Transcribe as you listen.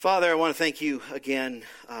Father, I want to thank you again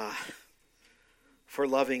for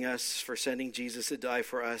loving us, for sending Jesus to die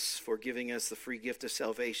for us, for giving us the free gift of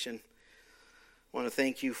salvation. I want to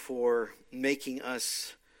thank you for making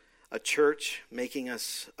us a church, making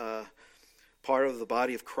us part of the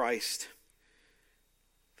body of Christ.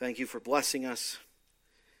 Thank you for blessing us.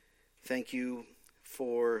 Thank you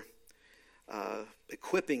for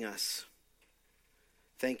equipping us.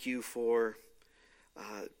 Thank you for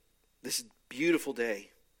this beautiful day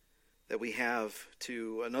that we have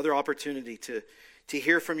to another opportunity to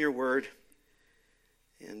hear from your word.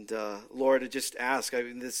 And Lord, I just ask,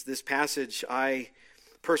 this passage, I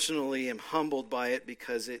personally am humbled by it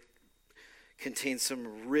because it contains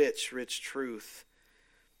some rich, rich truth.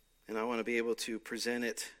 And I want to be able to present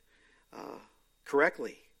it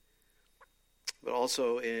correctly, but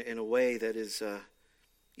also in a way that is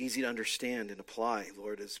easy to understand and apply.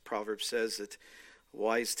 Lord, as Proverbs says, that a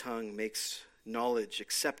wise tongue makes knowledge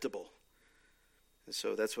acceptable. And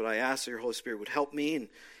so that's what I ask, that your Holy Spirit would help me and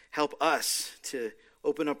help us to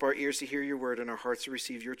open up our ears to hear your word and our hearts to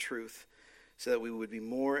receive your truth, so that we would be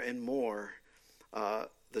more and more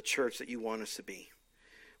the church that you want us to be.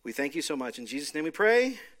 We thank you so much. In Jesus' name we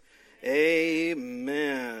pray.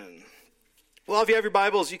 Amen. Well, if you have your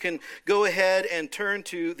Bibles, you can go ahead and turn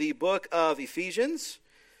to the book of Ephesians.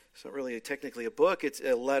 It's not really technically a book, it's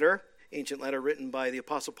a letter. Ancient letter written by the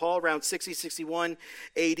Apostle Paul around 60-61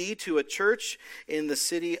 AD to a church in the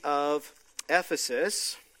city of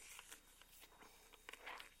Ephesus.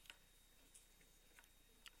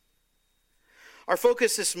 Our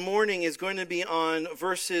focus this morning is going to be on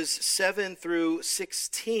verses 7 through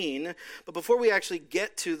 16. But before we actually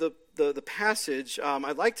get to the passage,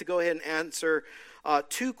 I'd like to go ahead and answer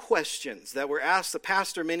two questions that were asked the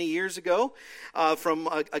pastor many years ago from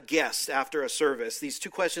a guest after a service. These two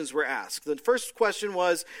questions were asked. The first question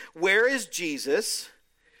was, where is Jesus?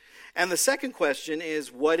 And the second question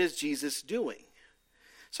is, what is Jesus doing?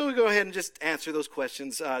 So we'll go ahead and just answer those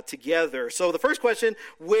questions together. So the first question,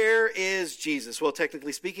 where is Jesus? Well,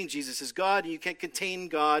 technically speaking, Jesus is God, and you can't contain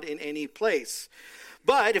God in any place.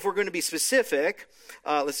 But if we're going to be specific,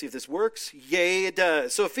 let's see if this works. Yay, it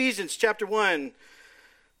does. So Ephesians chapter 1,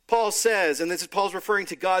 Paul says, and this is Paul's referring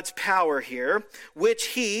to God's power here, which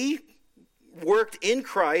he worked in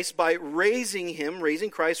Christ by raising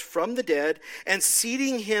Christ from the dead and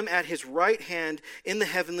seating him at his right hand in the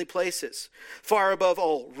heavenly places, far above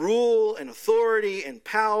all rule and authority and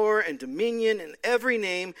power and dominion and every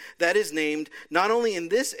name that is named, not only in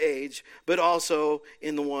this age, but also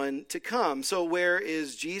in the one to come. So where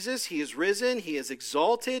is Jesus? He is risen, he is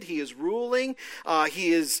exalted, he is ruling, he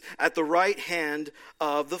is at the right hand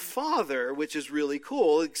of the Father, which is really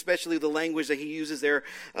cool, especially the language that he uses there,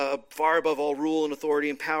 far above all rule and authority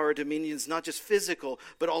and power, dominions, not just physical,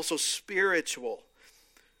 but also spiritual.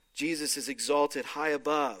 Jesus is exalted high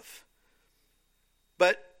above.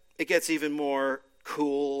 But it gets even more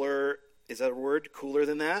cooler. Is that a word? Cooler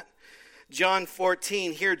than that? John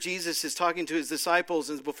 14, here Jesus is talking to his disciples,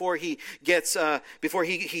 and before he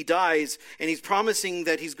dies, and he's promising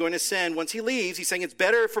that he's going to send, once he leaves, he's saying it's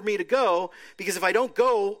better for me to go, because if I don't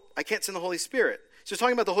go, I can't send the Holy Spirit. So he's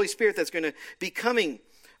talking about the Holy Spirit that's going to be coming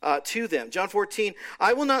to them. John 14,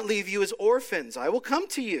 I will not leave you as orphans. I will come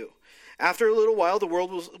to you. After a little while, the world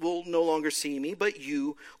will no longer see me, but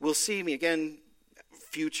you will see me. Again,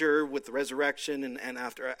 future with the resurrection and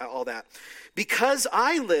after all that. Because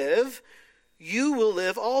I live, you will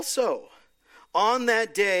live also. On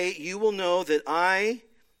that day, you will know that I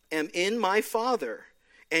am in my Father,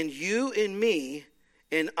 and you in me,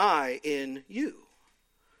 and I in you.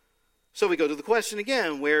 So we go to the question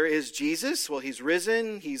again, where is Jesus? Well, he's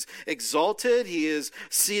risen, he's exalted, he is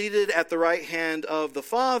seated at the right hand of the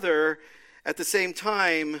Father. At the same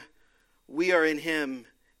time, we are in him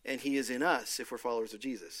and he is in us if we're followers of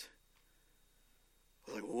Jesus.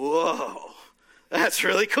 We're like, whoa, that's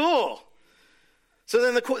really cool. So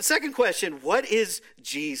then the second question, what is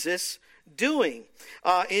Jesus doing?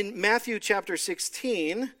 In Matthew chapter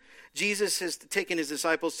 16, Jesus has taken his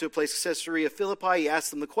disciples to a place, Caesarea Philippi. He asks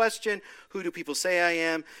them the question, who do people say I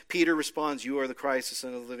am? Peter responds, you are the Christ, the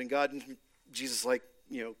Son of the living God. And Jesus is like,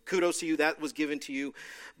 kudos to you. That was given to you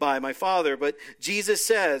by my Father. But Jesus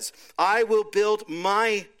says, I will build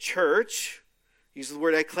my church. He uses the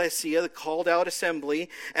word ecclesia, the called out assembly.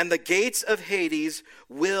 And the gates of Hades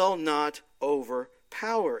will not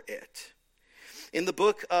overpower it. In the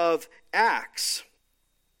book of Acts,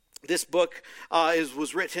 this book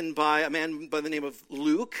was written by a man by the name of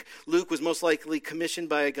Luke. Luke was most likely commissioned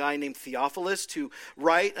by a guy named Theophilus to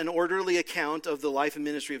write an orderly account of the life and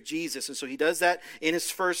ministry of Jesus. And so he does that in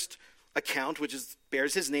his first account, which is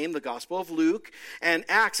bears his name, the Gospel of Luke, and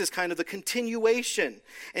Acts is kind of the continuation.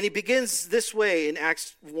 And he begins this way in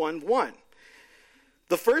Acts 1:1.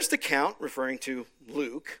 The first account, referring to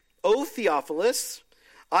Luke, "O Theophilus,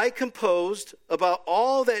 I composed about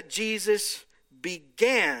all that Jesus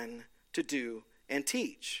began to do and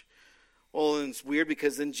teach." Well, and it's weird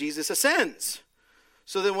because then Jesus ascends.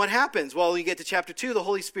 So then what happens? Well, you get to chapter 2, the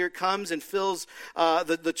Holy Spirit comes and fills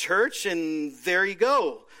the church, and there you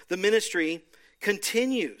go. The ministry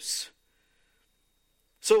continues.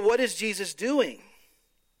 So what is Jesus doing?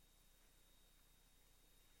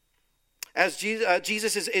 As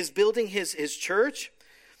Jesus is building his church,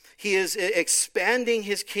 he is expanding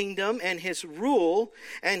his kingdom and his rule,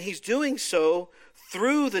 and he's doing so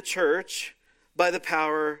through the church by the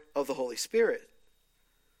power of the Holy Spirit.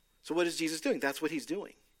 So what is Jesus doing? That's what he's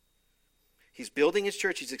doing. He's building his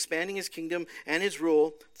church, he's expanding his kingdom and his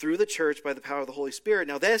rule through the church by the power of the Holy Spirit.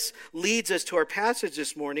 Now this leads us to our passage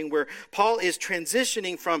this morning where Paul is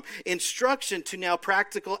transitioning from instruction to now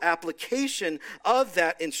practical application of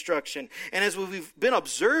that instruction. And as we've been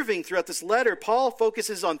observing throughout this letter, Paul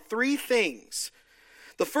focuses on three things.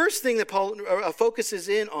 The first thing that Paul focuses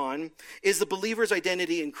in on is the believer's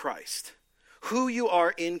identity in Christ. Who you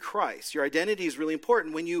are in Christ. Your identity is really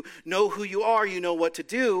important. When you know who you are, you know what to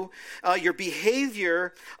do. Your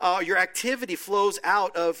behavior, your activity flows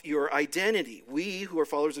out of your identity. We, who are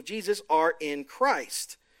followers of Jesus, are in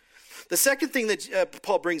Christ. The second thing that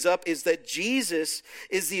Paul brings up is that Jesus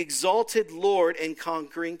is the exalted Lord and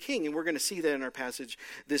conquering King. And we're going to see that in our passage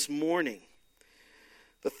this morning.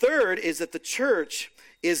 The third is that the church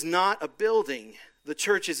is not a building. The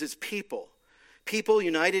church is his people. People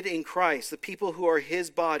united in Christ, the people who are his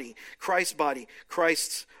body,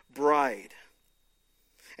 Christ's bride.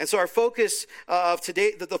 And so our focus of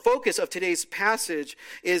today, the focus of today's passage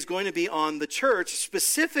is going to be on the church,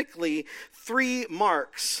 specifically 3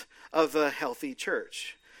 marks of a healthy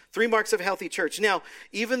church. 3 marks of a healthy church. Now,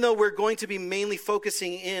 even though we're going to be mainly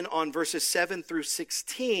focusing in on verses 7 through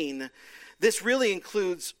 16, this really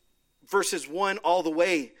includes verses 1 all the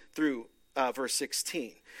way through verse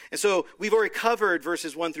 16. And so we've already covered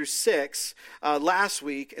verses 1 through 6 last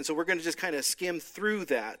week, and so we're going to just kind of skim through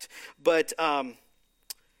that. But here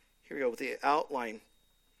we go with the outline.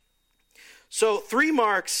 So 3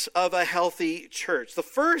 marks of a healthy church. The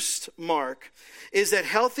first mark is that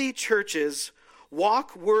healthy churches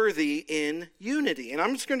walk worthy in unity. And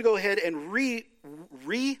I'm just going to go ahead and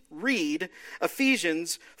reread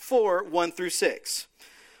Ephesians 4, 1 through 6.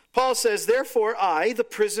 Paul says, "Therefore I, the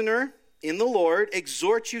prisoner in the Lord,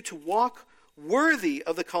 exhort you to walk worthy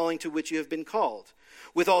of the calling to which you have been called,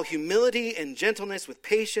 with all humility and gentleness, with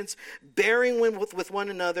patience, bearing with one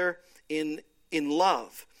another in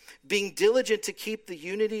love, being diligent to keep the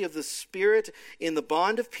unity of the Spirit in the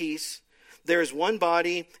bond of peace. There is one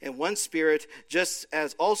body and one Spirit, just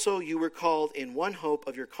as also you were called in one hope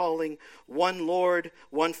of your calling, one Lord,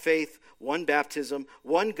 one faith, one baptism,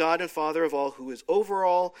 one God and Father of all, who is over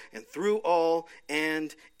all and through all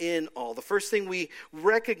and in all." The first thing we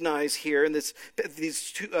recognize here in these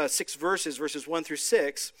 6 verses, verses 1 through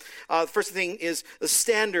 6, the first thing is the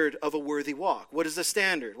standard of a worthy walk. What is the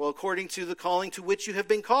standard? Well, according to the calling to which you have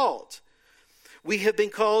been called. We have been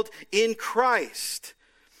called in Christ.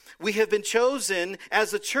 We have been chosen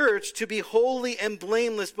as a church to be holy and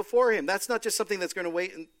blameless before him. That's not just something that's going to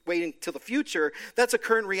wait until the future. That's a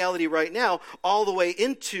current reality right now, all the way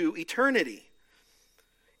into eternity.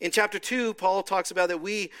 In chapter 2, Paul talks about that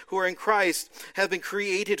we who are in Christ have been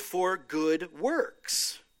created for good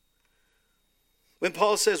works. When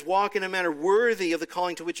Paul says walk in a manner worthy of the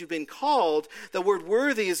calling to which you've been called, the word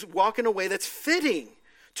worthy is walk in a way that's fitting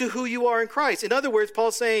to who you are in Christ. In other words,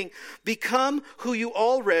 Paul's saying, become who you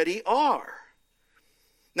already are.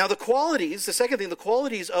 Now the second thing, the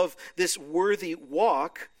qualities of this worthy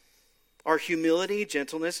walk are humility,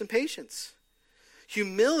 gentleness, and patience.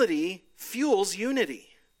 Humility fuels unity.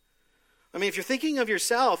 I mean, if you're thinking of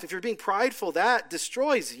yourself, if you're being prideful, that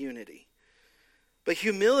destroys unity. But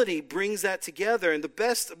humility brings that together, and the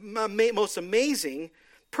best, most amazing,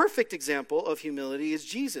 perfect example of humility is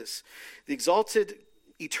Jesus, the exalted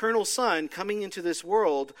eternal Son coming into this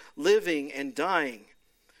world, living and dying,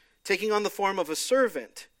 taking on the form of a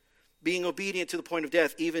servant, being obedient to the point of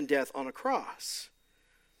death, even death on a cross.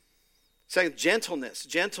 Second, gentleness.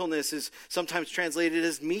 Gentleness is sometimes translated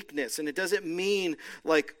as meekness, and it doesn't mean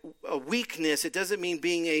like a weakness. It doesn't mean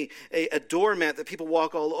being a doormat that people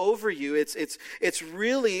walk all over you. It's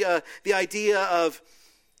really the idea of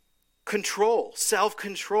control,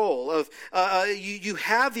 self-control, of you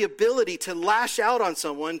have the ability to lash out on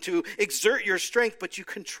someone, to exert your strength, but you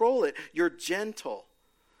control it. You're gentle.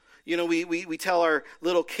 You know, we tell our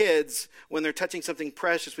little kids when they're touching something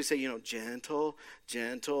precious, we say, you know, gentle,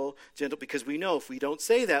 gentle, gentle, because we know if we don't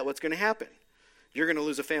say that, what's going to happen? You're going to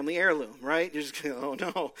lose a family heirloom, right? You're just going to, oh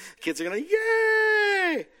no. Kids are going to,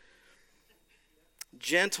 yay!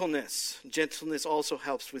 Gentleness. Gentleness also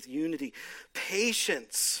helps with unity.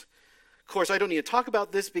 Patience. Of course, I don't need to talk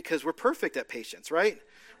about this because we're perfect at patience, right?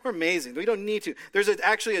 We're amazing. We don't need to. There's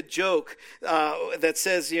actually a joke that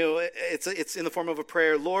says, you know, it's in the form of a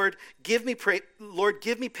prayer. Lord, give me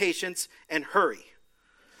patience and hurry.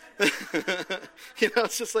 You know,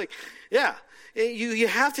 it's just like, yeah, you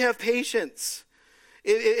have to have patience.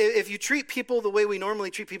 If you treat people the way we normally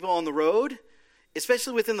treat people on the road,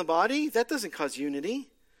 especially within the body, that doesn't cause unity.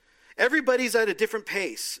 Everybody's at a different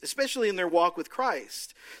pace, especially in their walk with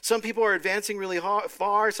Christ. Some people are advancing really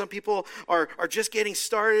far. Some people are just getting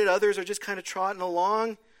started. Others are just kind of trotting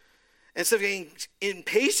along. Instead of getting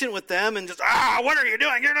impatient with them and just, what are you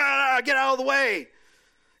doing? Get out of the way.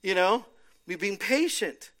 You know, being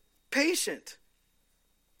patient.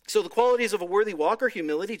 So the qualities of a worthy walk are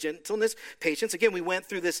humility, gentleness, patience. Again, we went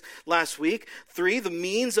through this last week. 3, the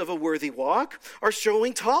means of a worthy walk are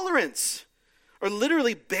showing tolerance. Or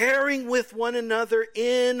literally bearing with one another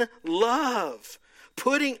in love,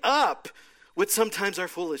 putting up with sometimes our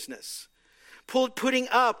foolishness, putting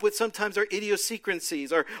up with sometimes our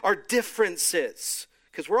idiosyncrasies, our differences,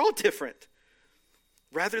 because we're all different.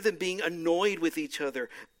 Rather than being annoyed with each other,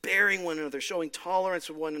 bearing one another, showing tolerance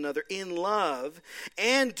with one another in love,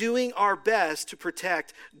 and doing our best to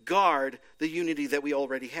protect, guard the unity that we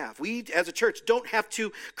already have. We, as a church, don't have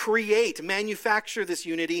to manufacture this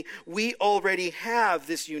unity. We already have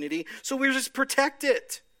this unity, so we just protect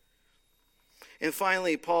it. And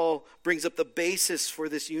finally, Paul brings up the basis for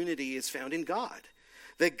this unity is found in God.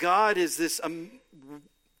 That God is this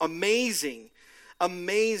amazing,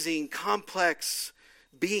 complex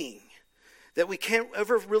being that we can't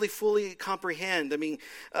ever really fully comprehend. I mean,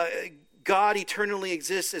 God eternally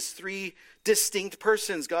exists as 3 distinct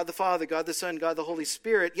persons, God the Father, God the Son, God the Holy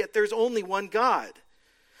Spirit, yet there's only one God.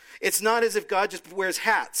 It's not as if God just wears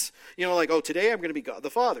hats. You know, like, today I'm going to be God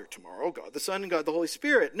the Father, tomorrow God the Son, and God the Holy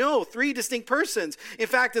Spirit. No, 3 distinct persons. In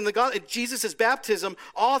fact, in Jesus' baptism,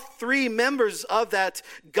 all 3 members of that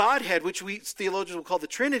Godhead, which we theologians will call the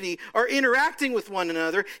Trinity, are interacting with one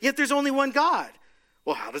another, yet there's only one God.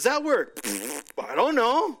 Well, how does that work? I don't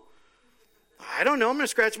know. I'm going to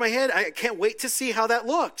scratch my head. I can't wait to see how that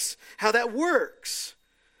looks, how that works.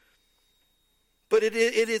 But it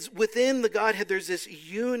is within the Godhead, there's this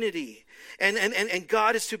unity. And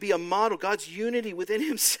God is to be a model. God's unity within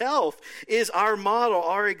himself is our model,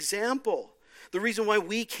 our example. The reason why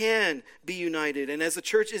we can be united. And as the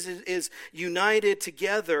church is united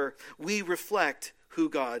together, we reflect who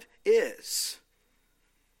God is.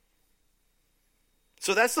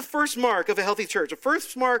 So that's the first mark of a healthy church. The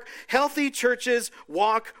first mark, healthy churches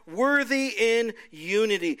walk worthy in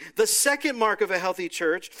unity. The second mark of a healthy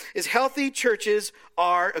church is healthy churches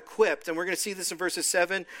are equipped. And we're going to see this in verses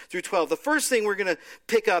 7 through 12. The first thing we're going to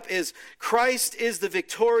pick up is Christ is the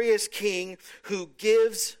victorious King who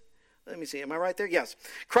gives, let me see, am I right there? Yes.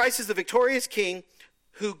 Christ is the victorious King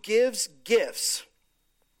who gives gifts.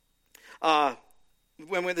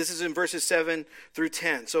 When this is in verses 7 through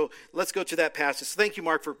 10. So let's go to that passage. So thank you,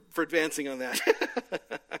 Mark, for advancing on that.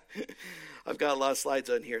 I've got a lot of slides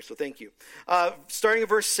on here, so thank you. Starting at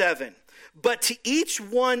verse 7. But to each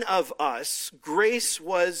one of us, grace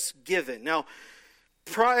was given. Now,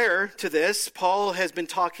 prior to this, Paul has been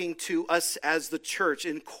talking to us as the church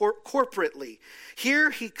in corporately. Here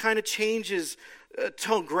he kind of changes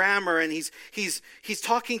tone, grammar, and he's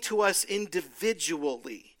talking to us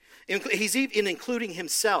individually. He's even including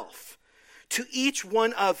himself. To each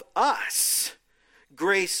one of us,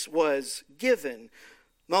 grace was given.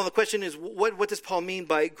 Now the question is, what does Paul mean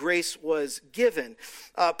by grace was given?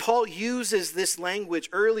 Paul uses this language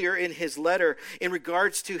earlier in his letter in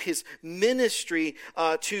regards to his ministry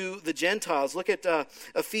to the Gentiles. Look at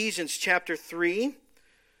Ephesians chapter 3,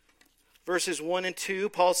 verses 1 and 2.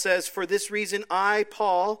 Paul says, "For this reason I,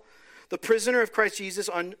 Paul, the prisoner of Christ Jesus,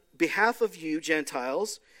 on behalf of you,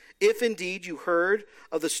 Gentiles, if indeed you heard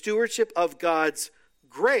of the stewardship of God's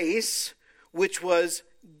grace, which was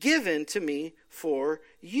given to me for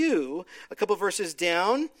you." A couple verses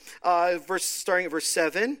down, starting at verse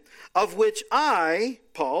 7, "Of which I,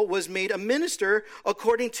 Paul, was made a minister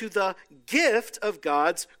according to the gift of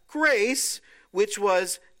God's grace, which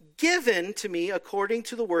was given to me according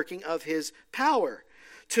to the working of his power.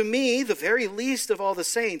 To me, the very least of all the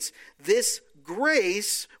saints, this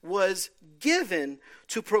grace was given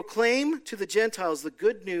to proclaim to the Gentiles the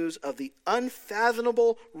good news of the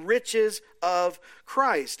unfathomable riches of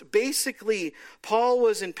Christ. Basically, Paul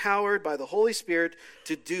was empowered by the Holy Spirit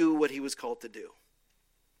to do what he was called to do.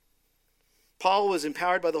 Paul was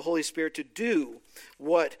empowered by the Holy Spirit to do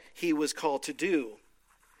what he was called to do.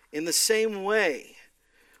 In the same way,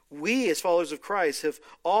 we as followers of Christ have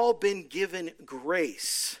all been given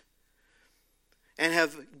grace and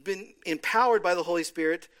have been empowered by the Holy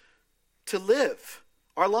Spirit to live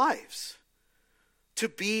our lives, to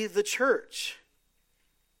be the church,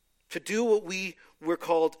 to do what we were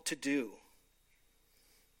called to do.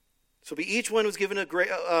 So each one was given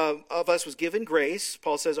of us was given grace.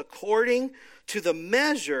 Paul says, according to the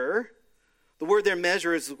measure. The word there,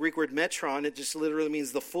 measure, is the Greek word metron. It just literally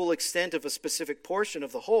means the full extent of a specific portion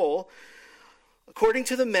of the whole. According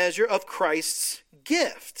to the measure of Christ's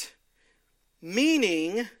gift.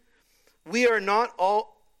 Meaning, we are not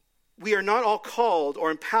all called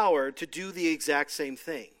or empowered to do the exact same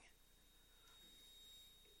thing.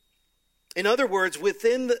 In other words,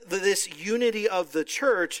 within this unity of the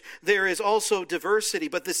church, there is also diversity.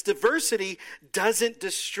 But this diversity doesn't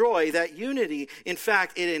destroy that unity. In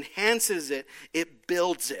fact, it enhances it. It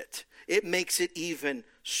builds it. It makes it even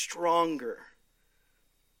stronger.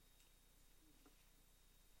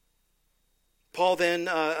 Paul then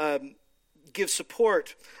gives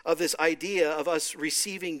support of this idea of us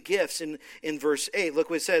receiving gifts in verse 8. Look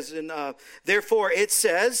what it says. Therefore, it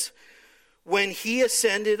says, when he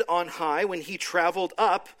ascended on high, when he traveled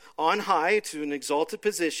up on high to an exalted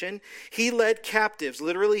position, he led captives.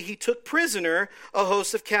 Literally, he took prisoner a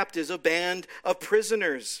host of captives, a band of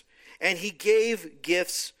prisoners, and he gave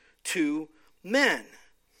gifts to men.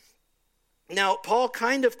 Now, Paul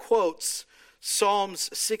kind of quotes Psalms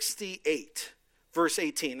 68, verse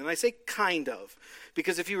 18. And I say kind of,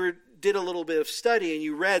 because if you did a little bit of study and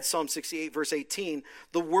you read Psalm 68, verse 18,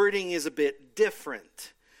 the wording is a bit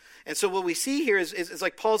different. And so what we see here is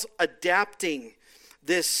like Paul's adapting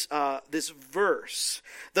this verse.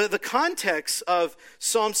 The context of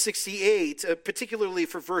Psalm 68, particularly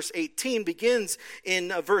for verse 18, begins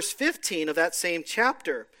in verse 15 of that same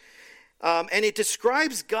chapter. And it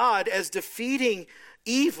describes God as defeating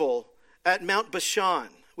evil at Mount Bashan,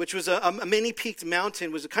 which was a many-peaked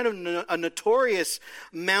mountain, was a kind of a notorious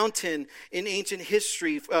mountain in ancient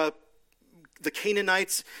history. The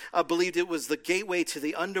Canaanites believed it was the gateway to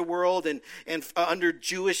the underworld, and under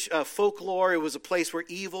Jewish folklore, it was a place where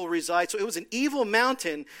evil resides. So it was an evil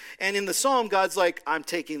mountain, and in the psalm, God's like, I'm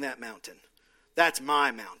taking that mountain. That's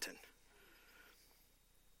my mountain.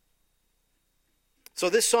 So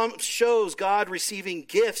this psalm shows God receiving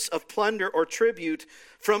gifts of plunder or tribute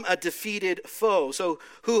from a defeated foe. So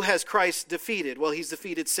who has Christ defeated? Well, he's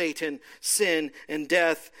defeated Satan, sin, and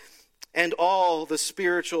death, and all the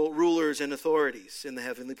spiritual rulers and authorities in the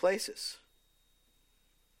heavenly places.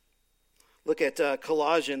 Look at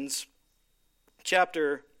Colossians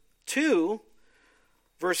chapter 2,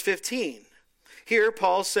 verse 15. Here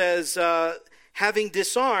Paul says, having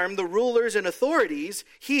disarmed the rulers and authorities,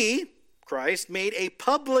 he, Christ, made a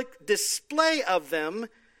public display of them,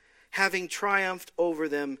 having triumphed over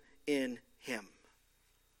them in him.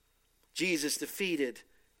 Jesus defeated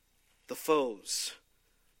the foes.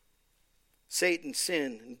 Satan,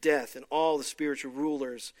 sin, and death, and all the spiritual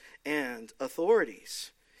rulers and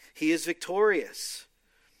authorities. He is victorious.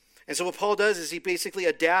 And so what Paul does is he basically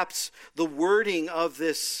adapts the wording of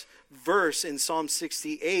this verse in Psalm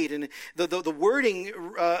 68. And the wording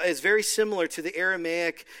is very similar to the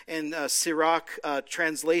Aramaic and Sirach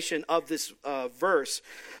translation of this verse.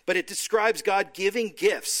 But it describes God giving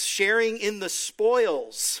gifts, sharing in the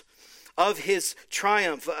spoils of his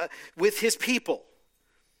triumph with his people.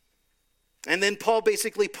 And then Paul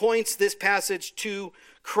basically points this passage to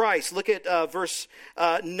Christ. Look at verse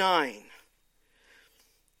 9.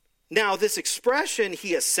 Now, this expression,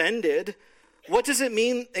 he ascended, what does it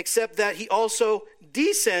mean except that he also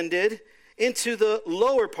descended into the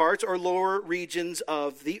lower parts or lower regions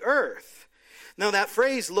of the earth? Now, that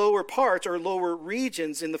phrase, lower parts or lower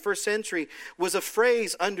regions, in the first century was a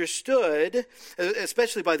phrase understood,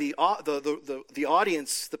 especially by the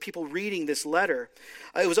audience, the people reading this letter.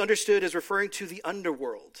 It was understood as referring to the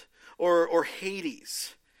underworld or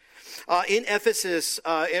Hades. In Ephesus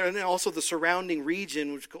and also the surrounding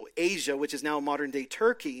region, which is called Asia, which is now modern-day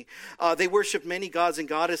Turkey, they worshipped many gods and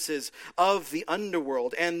goddesses of the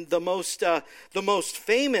underworld. And the most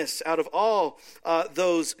famous out of all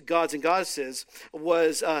those gods and goddesses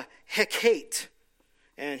was Hecate.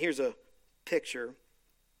 And here's a picture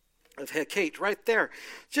of Hecate right there.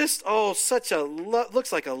 Just,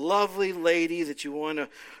 looks like a lovely lady that you want to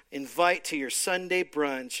invite to your Sunday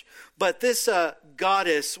brunch. But this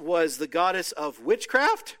goddess was the goddess of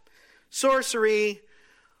witchcraft, sorcery,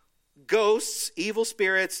 ghosts, evil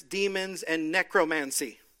spirits, demons, and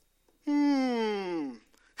necromancy.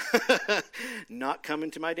 Not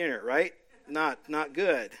coming to my dinner, right? Not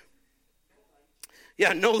good.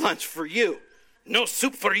 Yeah, no lunch for you. No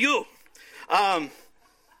soup for you.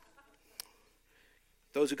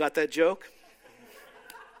 Those who got that joke?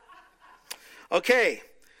 Okay.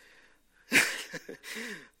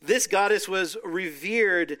 This goddess was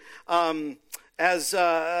revered as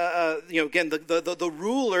again, the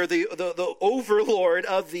ruler, the overlord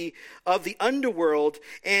of the underworld,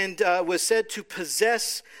 and was said to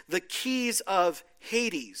possess the keys of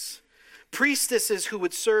Hades. Priestesses who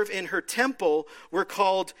would serve in her temple were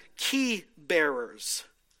called key bearers.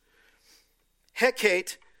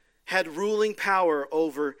 Hecate had ruling power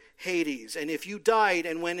over Hades, and if you died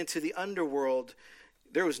and went into the underworld,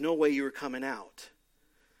 there was no way you were coming out.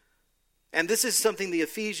 And this is something the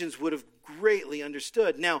Ephesians would have greatly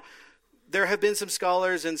understood. Now, there have been some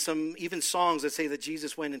scholars and some even songs that say that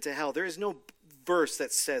Jesus went into hell. There is no verse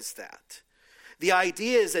that says that. The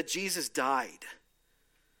idea is that Jesus died.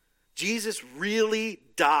 Jesus really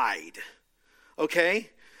died. Okay?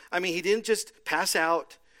 I mean, he didn't just pass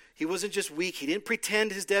out. He wasn't just weak. He didn't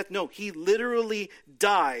pretend his death. No, he literally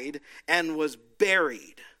died and was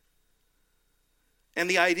buried. And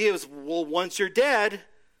the idea was, well, once you're dead,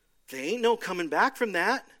 there ain't no coming back from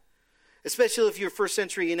that. Especially if you're first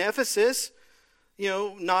century in Ephesus,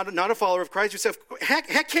 not a follower of Christ yourself.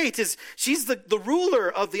 Hecate she's the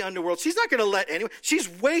ruler of the underworld. She's not going to let anyone, she's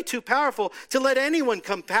way too powerful to let anyone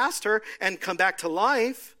come past her and come back to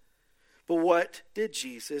life. But what did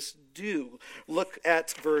Jesus do? Look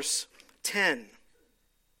at verse 10.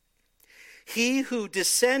 He who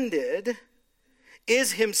descended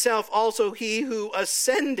is himself also he who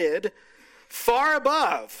ascended far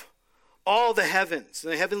above all the heavens.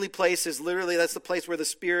 And the heavenly place is literally, that's the place where the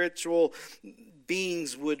spiritual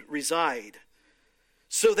beings would reside,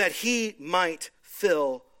 so that he might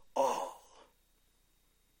fill all.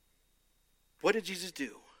 What did Jesus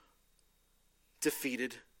do?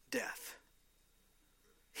 Defeated death.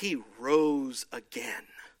 He rose again.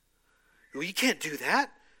 Well, you can't do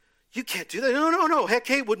that. You can't do that. No.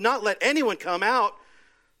 Hecate would not let anyone come out.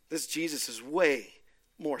 This Jesus is way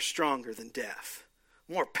more stronger than death,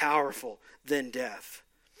 more powerful than death.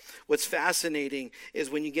 What's fascinating is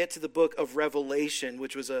when you get to the book of Revelation,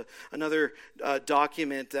 which was another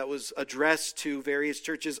document that was addressed to various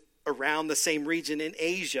churches around the same region in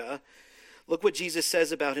Asia. Look what Jesus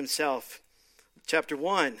says about himself. Chapter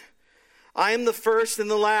 1. I am the first and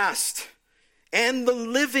the last, and the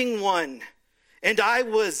living one. And I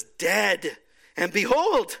was dead, and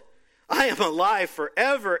behold, I am alive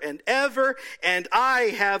forever and ever, and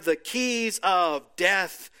I have the keys of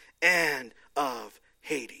death and of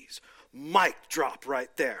Hades. Mic drop right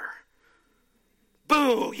there.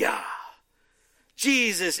 Booyah!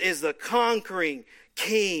 Jesus is the conquering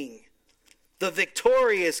king, the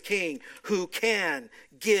victorious king who can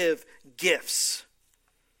give gifts.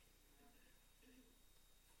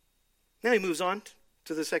 Now he moves on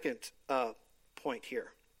to the second point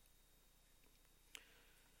here.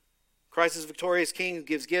 Christ is victorious king who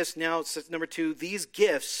gives gifts. Now, number 2, these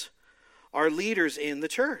gifts are leaders in the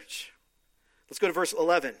church. Let's go to verse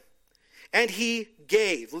 11. And he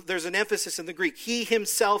gave. There's an emphasis in the Greek. He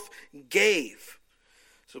himself gave.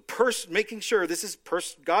 So making sure this is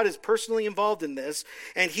God is personally involved in this.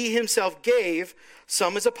 And he himself gave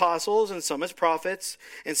some as apostles and some as prophets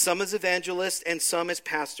and some as evangelists and some as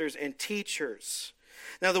pastors and teachers.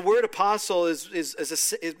 Now, the word apostle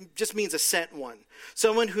it just means a sent one.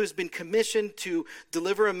 Someone who's been commissioned to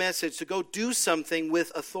deliver a message, to go do something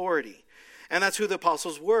with authority. And that's who the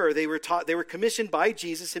apostles were. They were commissioned by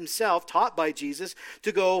Jesus himself, taught by Jesus,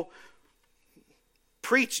 to go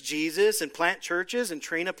preach Jesus and plant churches and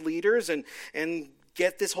train up leaders and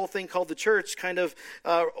get this whole thing called the church kind of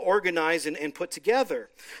organized and put together.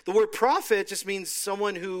 The word prophet just means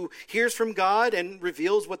someone who hears from God and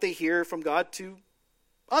reveals what they hear from God to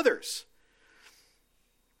others.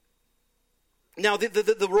 Now,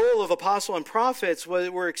 the role of apostle and prophets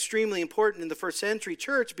were extremely important in the first century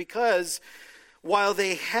church because while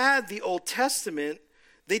they had the Old Testament,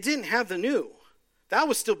 they didn't have the New. That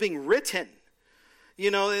was still being written.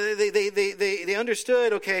 They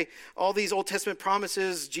understood, okay, all these Old Testament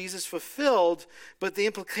promises Jesus fulfilled, but the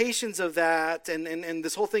implications of that and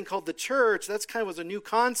this whole thing called the church, that's kind of was a new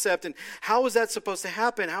concept. And how was that supposed to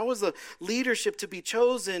happen? How was the leadership to be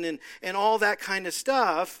chosen and all that kind of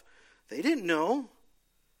stuff? They didn't know.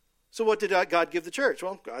 So what did God give the church?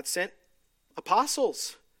 Well, God sent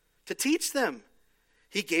apostles to teach them.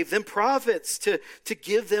 He gave them prophets to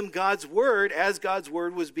give them God's word as God's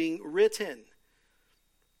word was being written.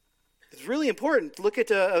 It's really important. Look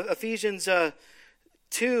at Ephesians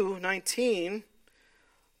 2:19.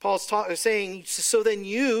 Paul's saying, so then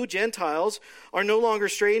you, Gentiles, are no longer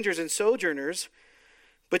strangers and sojourners,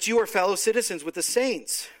 but you are fellow citizens with the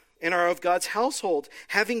saints and are of God's household,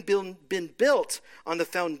 having been built on the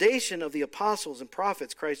foundation of the apostles and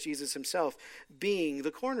prophets, Christ Jesus himself being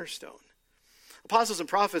the cornerstone. Apostles and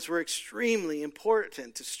prophets were extremely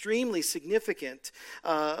important, extremely significant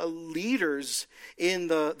leaders in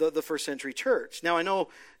the first century church. Now, I know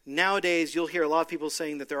nowadays you'll hear a lot of people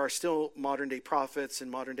saying that there are still modern-day prophets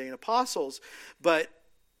and modern-day apostles, but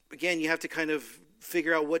again, you have to kind of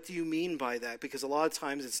figure out what do you mean by that, because a lot of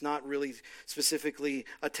times it's not really specifically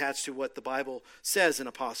attached to what the Bible says an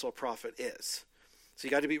apostle or prophet is. So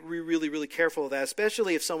you got to be really, really careful of that,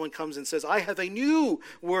 especially if someone comes and says, I have a new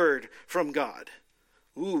word from God.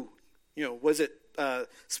 Ooh, was it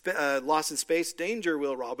Lost in Space? Danger,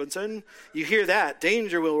 Will Robinson. You hear that.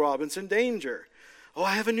 Danger, Will Robinson, danger. Oh,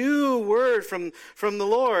 I have a new word from the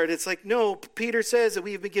Lord. It's like, no, Peter says that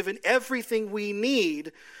we have been given everything we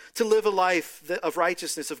need to live a life of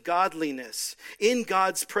righteousness, of godliness, in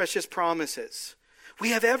God's precious promises. We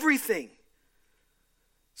have everything.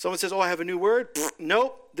 Someone says, oh, I have a new word.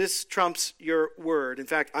 Nope, this trumps your word. In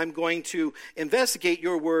fact, I'm going to investigate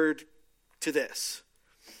your word to this.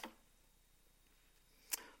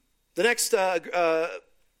 The next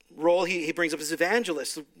role he brings up is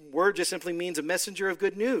evangelist. The word just simply means a messenger of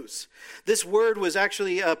good news. This word was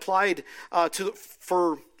actually applied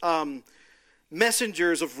for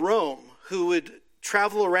messengers of Rome who would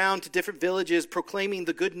travel around to different villages proclaiming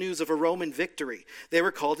the good news of a Roman victory. They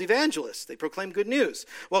were called evangelists. They proclaimed good news.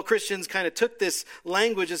 Well, Christians kind of took this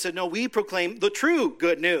language and said, no, we proclaim the true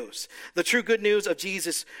good news of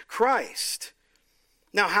Jesus Christ.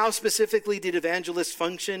 Now, how specifically did evangelists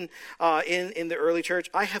function in the early church?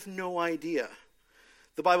 I have no idea.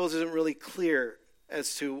 The Bible isn't really clear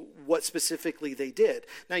as to what specifically they did.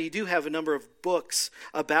 Now, you do have a number of books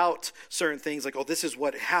about certain things, like, oh, this is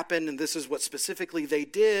what happened, and this is what specifically they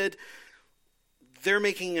did. They're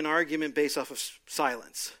making an argument based off of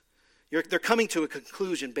silence. They're coming to a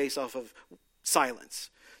conclusion based off of silence.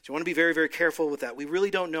 So you want to be very, very careful with that. We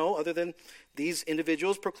really don't know, other than these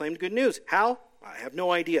individuals proclaimed good news. How? I have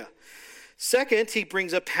no idea. Second, he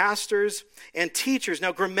brings up pastors and teachers.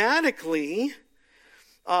 Now, grammatically,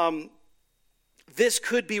 this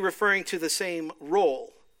could be referring to the same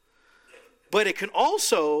role, but it can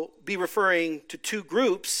also be referring to two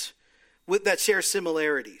groups that share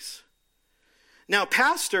similarities. Now,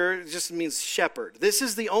 pastor just means shepherd. This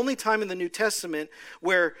is the only time in the New Testament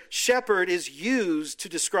where shepherd is used to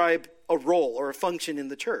describe a role or a function in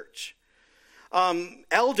the church.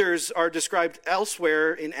 Elders are described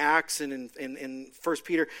elsewhere in Acts and in 1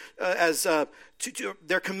 Peter as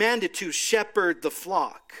they're commanded to shepherd the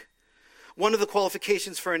flock. One of the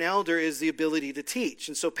qualifications for an elder is the ability to teach.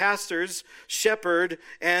 And so pastors shepherd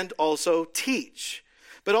and also teach.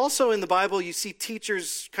 But also in the Bible, you see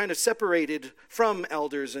teachers kind of separated from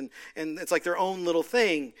elders, and it's like their own little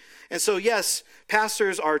thing. And so, yes,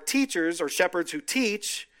 pastors are teachers or shepherds who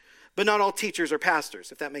teach, but not all teachers are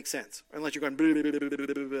pastors, if that makes sense. Unless you're going, blah, blah,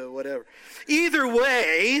 blah, blah, blah, whatever. Either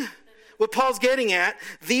way, what Paul's getting at,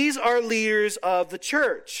 these are leaders of the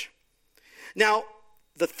church. Now,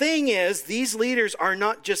 the thing is, these leaders are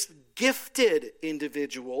not just gifted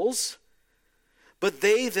individuals, but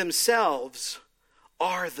they themselves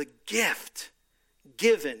are the gift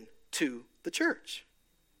given to the church.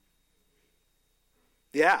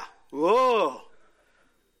 Yeah. Whoa.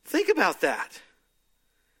 Think about that.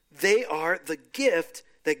 They are the gift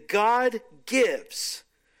that God gives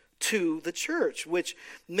to the church, which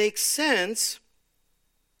makes sense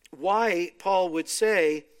why Paul would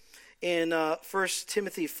say in 1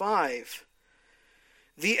 Timothy 5,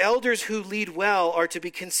 the elders who lead well are to be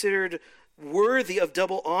considered worthy of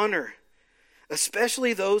double honor,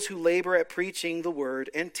 especially those who labor at preaching the word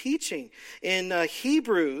and teaching. In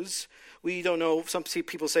Hebrews, we don't know, some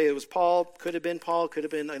people say it was Paul, could have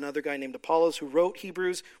been another guy named Apollos who wrote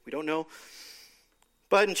Hebrews, we don't know.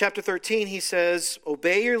 But in chapter 13 he says,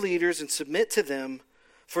 obey your leaders and submit to them,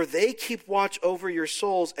 for they keep watch over your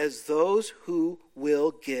souls as those who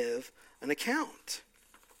will give an account.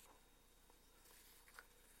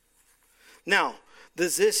 Now,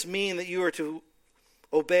 does this mean that you are to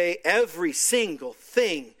obey every single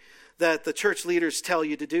thing that the church leaders tell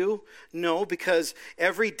you to do? No, because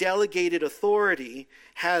every delegated authority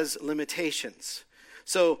has limitations.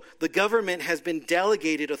 So the government has been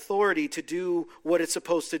delegated authority to do what it's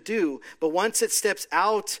supposed to do. But once it steps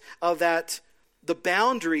out of that, the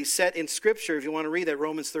boundary set in Scripture, if you want to read that,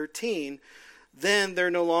 Romans 13, then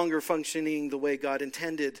they're no longer functioning the way God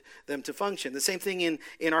intended them to function. The same thing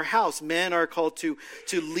in our house. Men are called to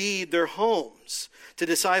lead their homes, to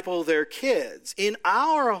disciple their kids. In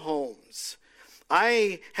our homes,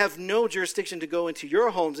 I have no jurisdiction to go into your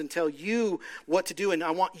homes and tell you what to do, and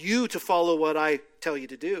I want you to follow what I tell you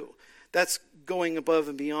to do. That's going above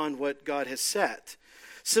and beyond what God has set.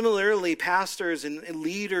 Similarly, pastors and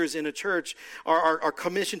leaders in a church are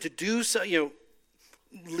commissioned to do so,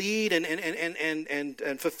 lead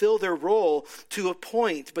and fulfill their role to a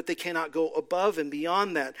point, but they cannot go above and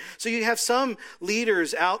beyond that. So you have some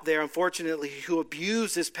leaders out there, unfortunately, who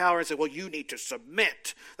abuse this power and say, well, you need to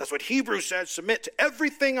submit. That's what Hebrews says, submit to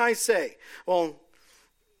everything I say. Well,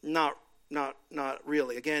 not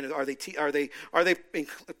really. Again, are they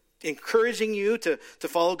encouraging you to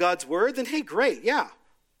follow God's word? Then hey, great, yeah.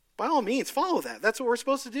 By all means, follow that. That's what we're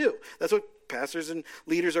supposed to do. That's what pastors and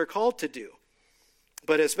leaders are called to do.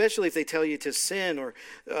 But especially if they tell you to sin or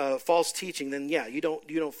false teaching, then yeah, you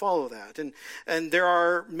don't follow that. And there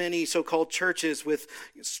are many so-called churches with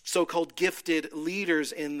so-called gifted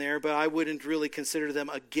leaders in there, but I wouldn't really consider them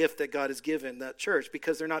a gift that God has given that church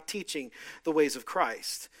because they're not teaching the ways of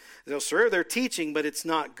Christ. They're teaching, but it's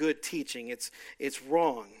not good teaching. It's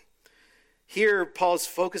wrong. Here, Paul's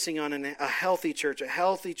focusing on a healthy church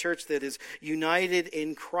that is united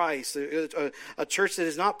in Christ, a church that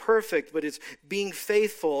is not perfect, but is being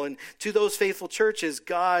faithful. And to those faithful churches,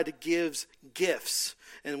 God gives gifts.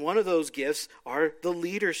 And one of those gifts are the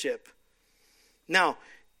leadership. Now,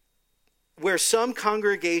 where some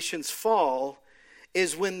congregations fall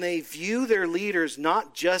is when they view their leaders not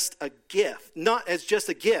as just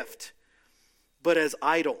a gift, but as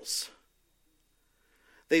idols.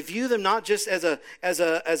 They view them not just as a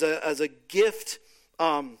gift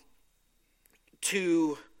to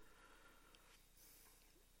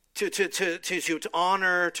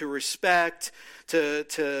honor, to respect,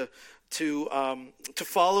 to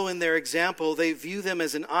follow in their example. They view them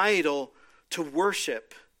as an idol to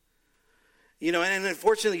worship. And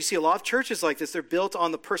unfortunately, you see a lot of churches like this. They're built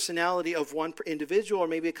on the personality of one individual or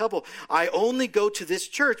maybe a couple. I only go to this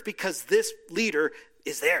church because this leader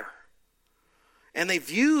is there. And they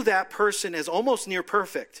view that person as almost near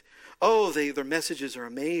perfect. Oh, their messages are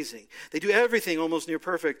amazing. They do everything almost near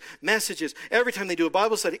perfect. Messages. Every time they do a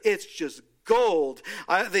Bible study, it's just gold.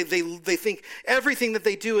 They think everything that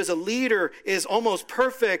they do as a leader is almost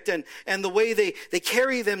perfect, and the way they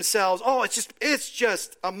carry themselves, it's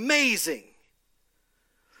just amazing.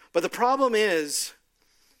 But the problem is,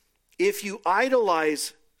 if you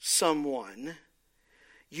idolize someone,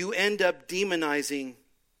 you end up demonizing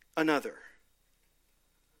another.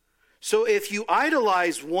 So if you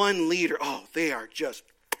idolize one leader, they are just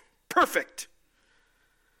perfect.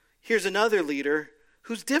 Here's another leader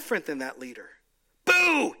who's different than that leader.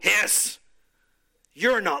 Boo! Hiss!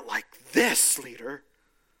 You're not like this leader.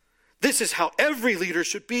 This is how every leader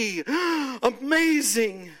should be.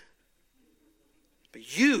 Amazing!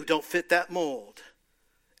 But you don't fit that mold.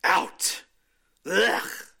 Out! Ugh!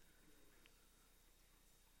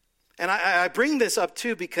 And I bring this up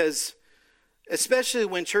too because especially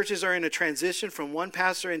when churches are in a transition from one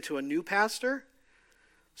pastor into a new pastor,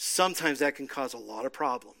 sometimes that can cause a lot of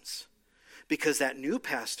problems because that new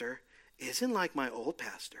pastor isn't like my old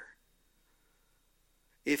pastor.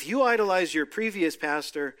 If you idolize your previous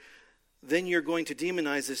pastor, then you're going to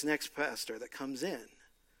demonize this next pastor that comes in.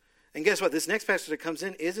 And guess what? This next pastor that comes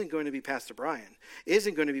in isn't going to be Pastor Brian,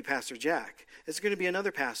 isn't going to be Pastor Jack. It's going to be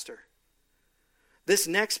another pastor. This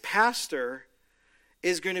next pastor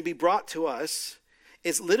is going to be brought to us,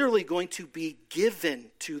 is literally going to be given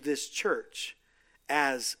to this church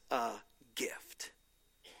as a gift.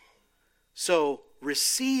 So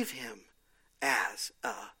receive him as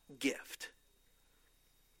a gift.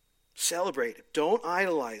 Celebrate him. Don't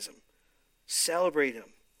idolize him. Celebrate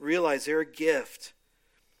him. Realize they're a gift.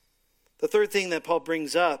 The third thing that Paul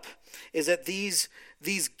brings up is that these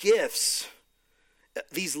gifts,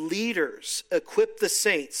 these leaders, equip the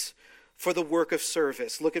saints for the work of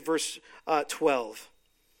service. Look at verse 12.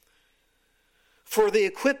 For the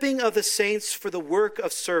equipping of the saints for the work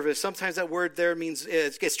of service. Sometimes that word there means,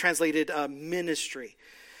 it gets translated ministry.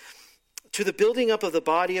 To the building up of the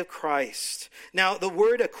body of Christ. Now, the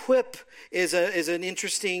word equip is an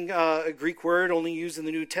interesting Greek word, only used in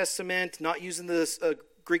the New Testament, not used in the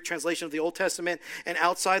Greek translation of the Old Testament, and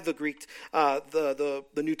outside the Greek, the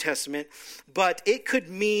New Testament. But it could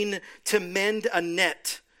mean to mend a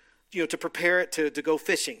net, to prepare it to go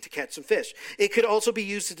fishing, to catch some fish. It could also be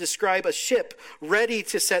used to describe a ship ready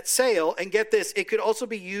to set sail. And get this, it could also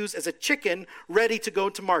be used as a chicken ready to go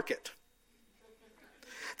to market.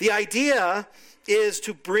 The idea is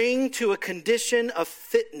to bring to a condition of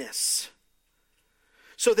fitness.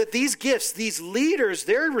 So that these gifts, these leaders,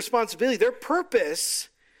 their responsibility, their purpose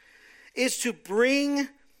is to bring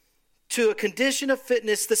to a condition of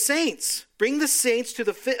fitness the saints. Bring the saints to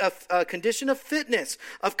the condition of fitness,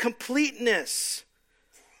 of completeness.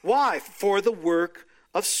 Why? For the work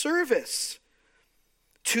of service.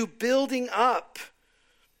 To building up.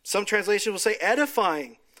 Some translation will say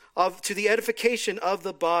edifying. To the edification of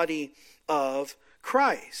the body of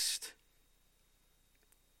Christ.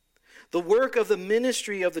 The work of the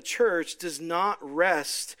ministry of the church does not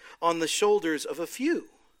rest on the shoulders of a few.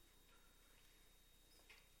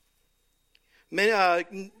 Back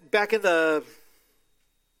in the, I'm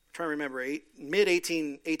trying to remember,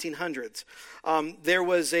 mid-1800s, there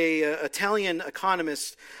was a Italian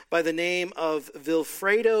economist by the name of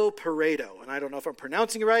Vilfredo Pareto. And I don't know if I'm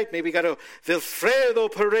pronouncing it right. Maybe you got to Vilfredo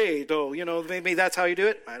Pareto. Maybe that's how you do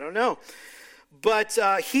it. I don't know. But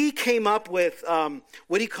he came up with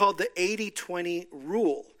what he called the 80-20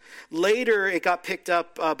 rule. Later, it got picked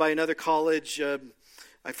up by another college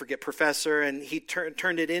I forget, professor, and he coined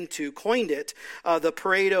it, the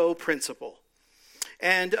Pareto principle.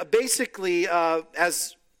 And basically,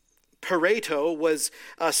 as Pareto was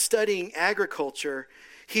studying agriculture,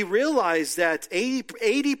 he realized that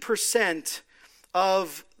 80%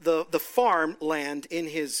 of the farmland in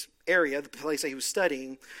his area, the place that he was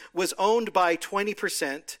studying, was owned by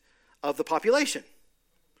 20% of the population.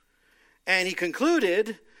 And he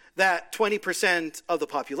concluded that 20% of the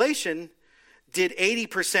population did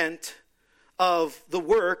 80% of the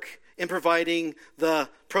work in providing the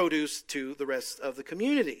produce to the rest of the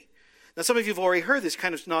community. Now, some of you have already heard this,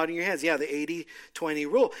 kind of nodding your heads. Yeah, the 80-20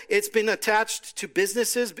 rule. It's been attached to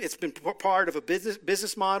businesses. It's been part of a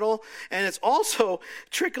business model. And it's also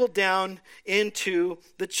trickled down into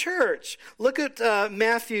the church. Look at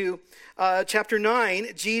Matthew chapter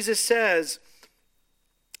 9. Jesus says,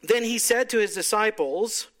 "Then he said to his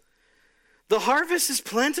disciples, 'The harvest is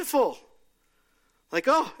plentiful.'" Like,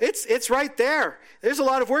 oh, it's right there. There's a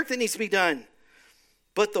lot of work that needs to be done.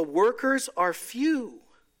 "But the workers are few.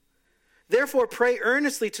 Therefore, pray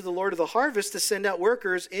earnestly to the Lord of the harvest to send out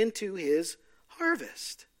workers into his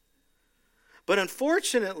harvest." But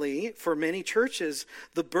unfortunately, for many churches,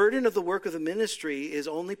 the burden of the work of the ministry is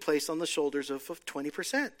only placed on the shoulders of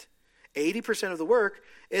 20%. 80% of the work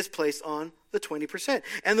is placed on the 20%.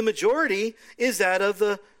 And the majority is that of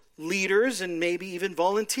the leaders and maybe even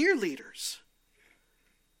volunteer leaders.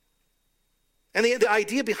 And the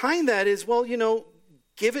idea behind that is, well,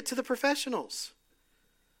 give it to the professionals.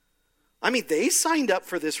 I mean, they signed up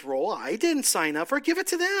for this role. I didn't sign up for it. Give it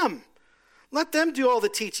to them. Let them do all the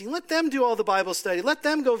teaching. Let them do all the Bible study. Let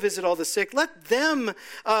them go visit all the sick. Let them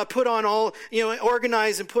put on all,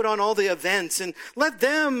 organize and put on all the events. And let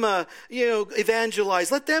them,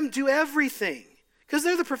 evangelize. Let them do everything. Because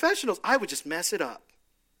they're the professionals. I would just mess it up.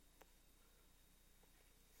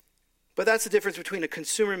 But that's the difference between a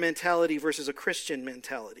consumer mentality versus a Christian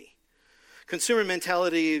mentality. Consumer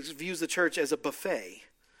mentality views the church as a buffet.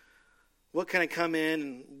 What can I come in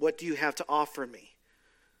and what do you have to offer me?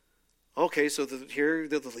 Okay, so here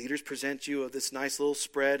the leaders present you of this nice little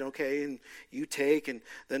spread, okay, and you take, and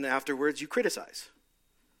then afterwards you criticize.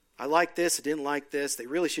 I like this, I didn't like this, they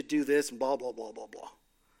really should do this, and blah, blah, blah, blah, blah.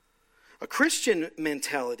 A Christian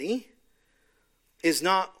mentality is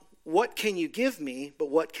not, what can you give me, but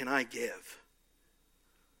what can I give?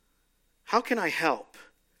 How can I help?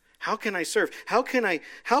 How can I serve? How can I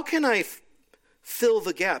fill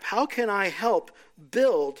the gap? How can I help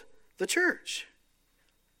build the church?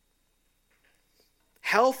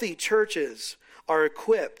 Healthy churches are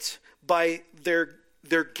equipped by their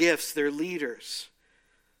gifts, their leaders,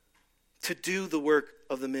 to do the work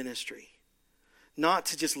of the ministry. Not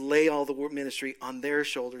to just lay all the ministry on their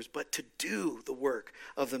shoulders, but to do the work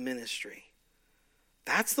of the ministry.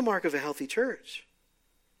 That's the mark of a healthy church.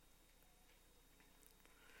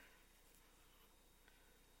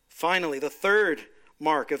 Finally, the third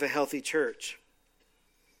mark of a healthy church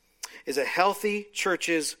is that healthy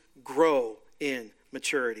churches grow in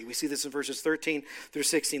maturity. We see this in verses 13 through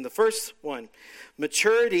 16. The first one,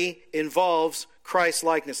 maturity involves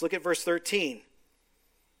Christ-likeness. Look at verse 13.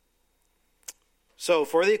 So,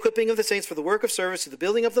 for the equipping of the saints, for the work of service, to the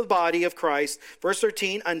building of the body of Christ, verse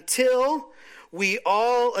 13, until we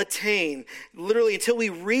all attain, literally until we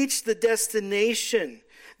reach the destination.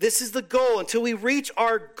 This is the goal, until we reach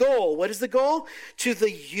our goal. What is the goal? To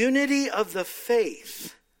the unity of the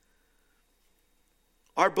faith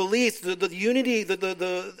Our beliefs, the unity,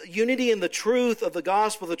 the unity in the truth of the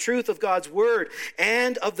gospel, the truth of God's word,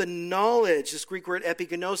 and of the knowledge, this Greek word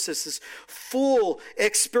epigenosis, this full,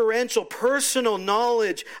 experiential, personal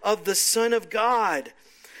knowledge of the Son of God,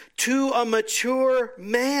 to a mature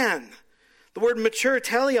man. The word mature,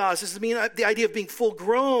 teleos, is the idea of being full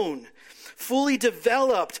grown, fully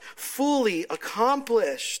developed, fully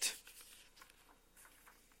accomplished.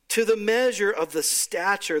 To the measure of the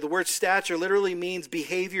stature. The word stature literally means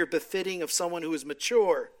behavior befitting of someone who is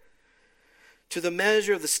mature. To the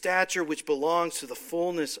measure of the stature which belongs to the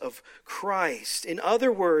fullness of Christ. In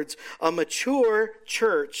other words, a mature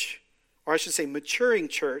church, or I should say maturing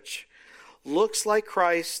church, looks like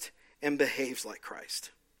Christ and behaves like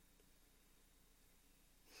Christ.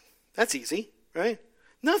 That's easy, right?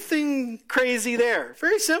 Nothing crazy there.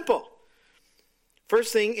 Very simple.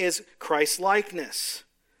 First thing is Christ-likeness.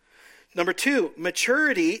 Number 2,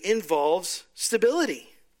 maturity involves stability.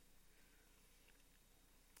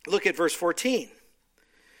 Look at verse 14.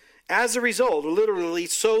 As a result, literally,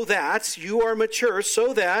 so that you are mature,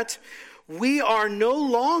 so that we are no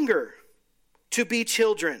longer to be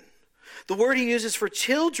children. The word he uses for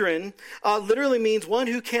children literally means one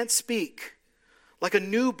who can't speak, like a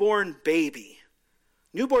newborn baby.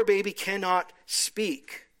 Newborn baby cannot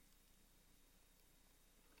speak.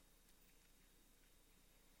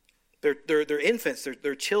 They're infants.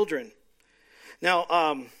 They're children.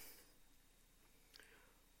 Now,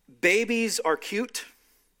 babies are cute,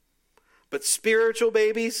 but spiritual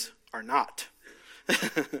babies are not.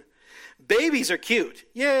 Babies are cute.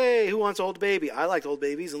 Yay! Who wants a old baby? I like old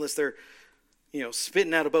babies, unless they're,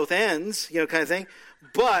 spitting out of both ends, kind of thing.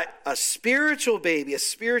 But a spiritual baby, a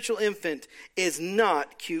spiritual infant, is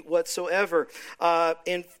not cute whatsoever.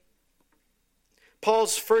 In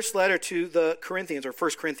Paul's first letter to the Corinthians, or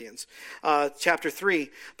 1 Corinthians, chapter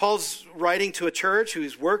 3, Paul's writing to a church who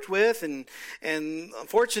he's worked with, and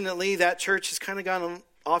unfortunately that church has kind of gone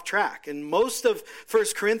off track. And most of 1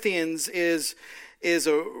 Corinthians is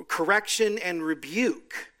a correction and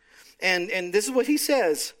rebuke. And this is what he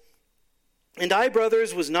says. And I,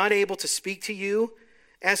 brothers, was not able to speak to you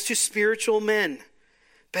as to spiritual men,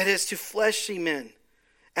 but as to fleshly men.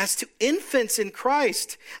 As to infants in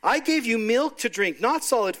Christ, I gave you milk to drink, not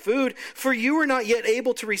solid food, for you were not yet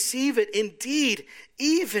able to receive it. Indeed,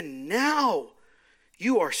 even now,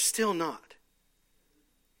 you are still not.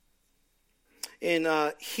 In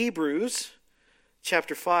Hebrews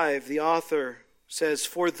chapter 5, the author says,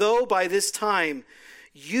 for though by this time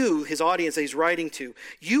you, his audience that he's writing to,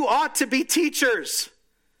 you ought to be teachers.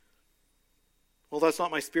 Well, that's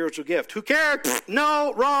not my spiritual gift. Who cares?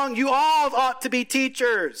 No, wrong. You all ought to be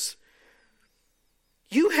teachers.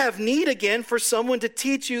 You have need again for someone to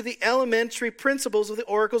teach you the elementary principles of the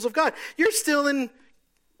oracles of God. You're still in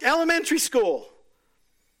elementary school.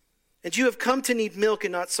 And you have come to need milk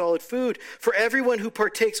and not solid food. For everyone who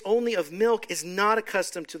partakes only of milk is not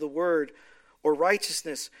accustomed to the word or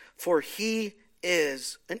righteousness, for he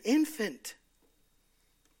is an infant.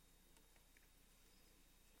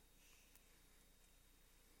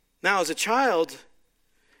 Now, as a child,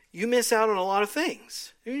 you miss out on a lot of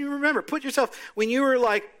things. You remember, put yourself, when you were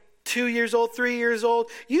like 2 years old, 3 years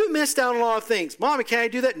old, you missed out on a lot of things. Mommy, can I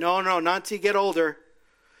do that? No, not until you get older.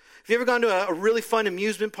 Have you ever gone to a really fun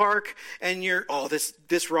amusement park and you're,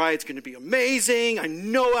 this ride's going to be amazing. I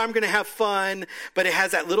know I'm going to have fun. But it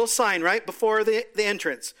has that little sign right before the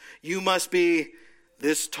entrance. You must be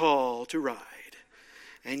this tall to ride.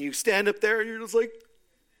 And you stand up there and you're just like,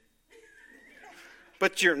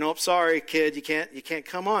 but nope, sorry, kid, you can't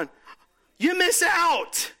come on. You miss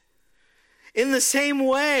out. In the same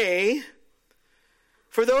way,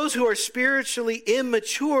 for those who are spiritually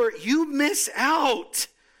immature, you miss out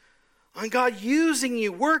on God using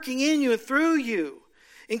you, working in you and through you,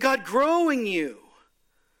 and God growing you,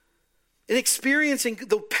 and experiencing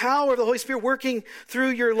the power of the Holy Spirit working through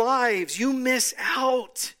your lives. You miss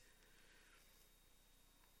out.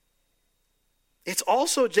 It's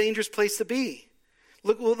also a dangerous place to be.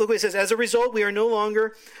 Look what it says. As a result, we are no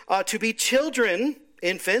longer to be children,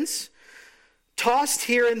 infants, tossed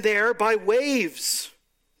here and there by waves.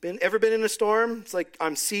 Ever been in a storm? It's like,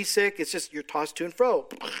 I'm seasick. It's just, you're tossed to and fro.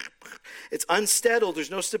 It's unsettled. There's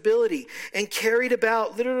no stability. And carried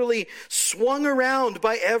about, literally swung around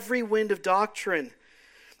by every wind of doctrine,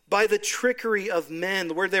 by the trickery of men.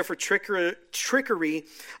 The word there for trickery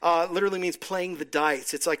literally means playing the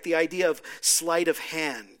dice. It's like the idea of sleight of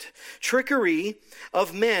hand. Trickery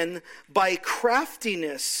of men by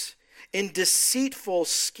craftiness in deceitful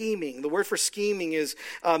scheming. The word for scheming is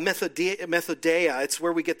methodeia. It's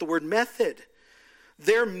where we get the word method.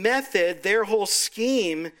 Their method, their whole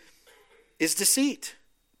scheme is deceit.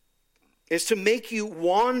 is to make you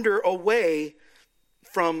wander away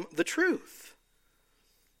from the truth.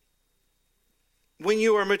 When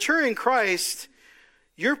you are mature in Christ,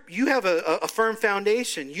 you have a firm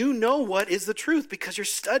foundation. You know what is the truth because you're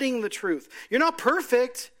studying the truth. You're not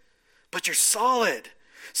perfect, but you're solid.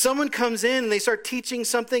 Someone comes in and they start teaching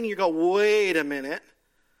something, you go, wait a minute,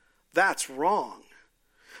 that's wrong.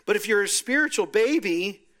 But if you're a spiritual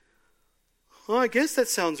baby, well, I guess that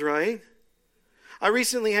sounds right. I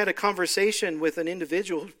recently had a conversation with an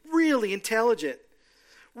individual who's really intelligent.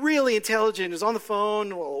 He was on the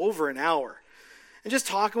phone over an hour. And just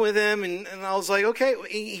talking with him, and I was like, okay,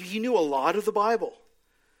 he knew a lot of the Bible.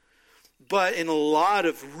 But in a lot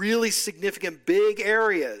of really significant big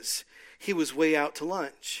areas, he was way out to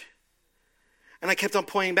lunch. And I kept on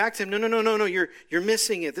pointing back to him, no, you're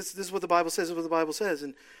missing it. This is what the Bible says, this is what the Bible says.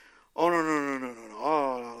 And, oh,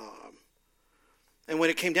 no. And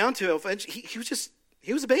when it came down to it,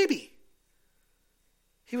 he was a baby.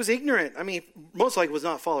 He was ignorant. I mean, most likely was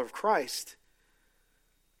not a follower of Christ.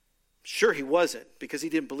 Sure he wasn't, because he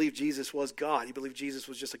didn't believe Jesus was God. He believed Jesus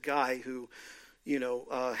was just a guy who,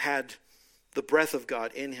 had the breath of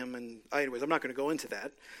God in him. And anyways, I'm not going to go into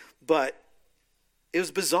that. But it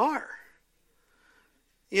was bizarre.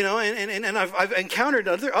 And I've encountered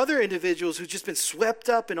other individuals who've just been swept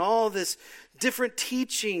up in all this different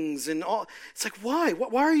teachings and all. It's like, why?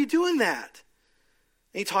 Why are you doing that?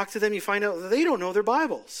 And you talk to them, you find out that they don't know their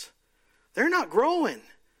Bibles. They're not growing.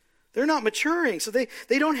 They're not maturing, so they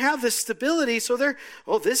don't have this stability, so they're,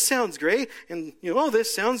 oh, this sounds great, and, oh,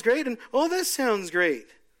 this sounds great, and, oh, this sounds great.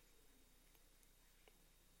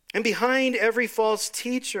 And behind every false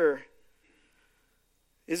teacher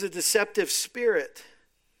is a deceptive spirit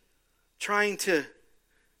trying to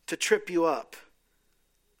trip you up.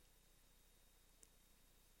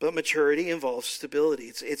 But maturity involves stability.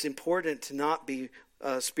 It's important to not be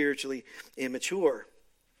spiritually immature.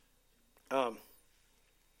 The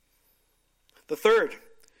third,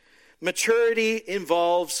 maturity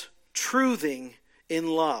involves truthing in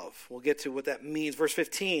love. We'll get to what that means. Verse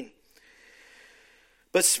 15.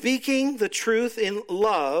 But speaking the truth in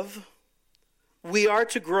love, we are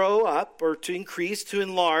to grow up or to increase, to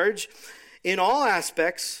enlarge in all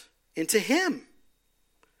aspects into Him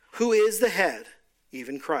who is the head,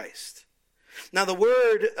 even Christ. Now the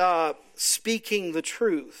word speaking the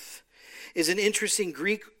truth is an interesting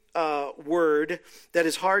Greek word that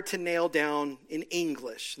is hard to nail down in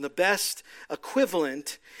English. And the best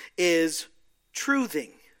equivalent is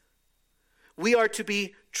truthing. We are to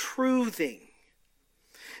be truthing.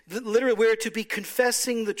 Literally, we are to be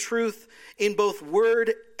confessing the truth in both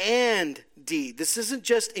word and deed. This doesn't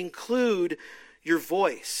just include your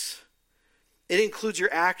voice. It includes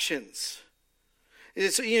your actions.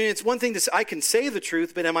 It's one thing to say, I can say the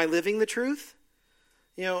truth, but am I living the truth?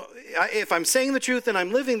 If I'm saying the truth and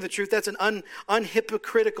I'm living the truth, that's an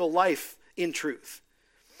unhypocritical life in truth.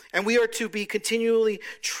 And we are to be continually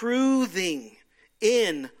truthing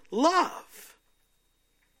in love.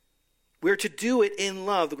 We're to do it in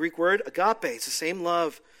love. The Greek word agape, it's the same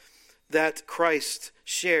love that Christ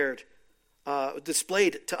shared,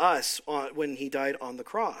 displayed to us when he died on the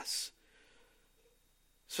cross.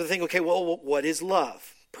 So think, okay, well, what is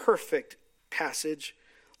love? Perfect passage.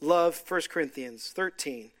 Love, 1 Corinthians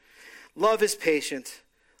 13. Love is patient.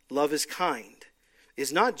 Love is kind.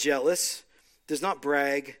 Is not jealous. Does not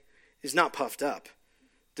brag. Is not puffed up.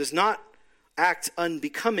 Does not act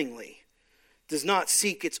unbecomingly. Does not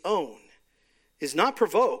seek its own. Is not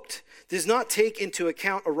provoked. Does not take into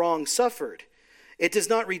account a wrong suffered. It does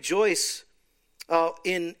not rejoice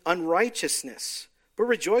in unrighteousness, but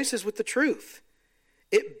rejoices with the truth.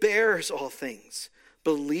 It bears all things,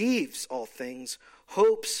 believes all things,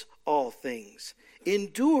 hopes all things,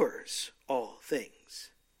 endures all things.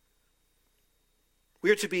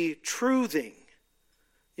 We are to be truthing.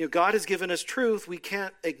 God has given us truth. We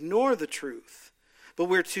can't ignore the truth, but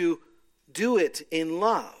we're to do it in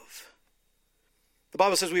love. The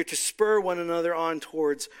Bible says we are to spur one another on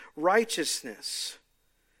towards righteousness.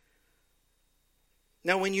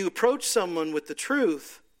 Now, when you approach someone with the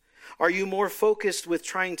truth, are you more focused with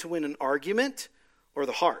trying to win an argument or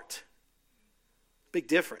the heart? Big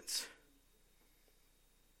difference.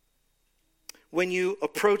 When you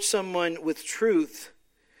approach someone with truth,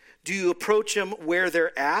 do you approach them where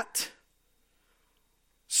they're at,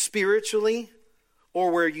 spiritually, or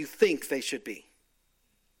where you think they should be?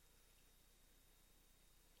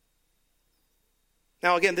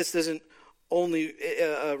 Now, again, this doesn't only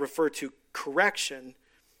refer to correction.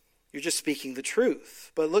 You're just speaking the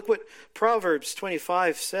truth. But look what Proverbs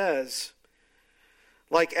 25 says.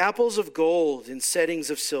 Like apples of gold in settings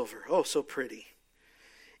of silver. Oh, so pretty.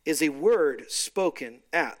 is a word spoken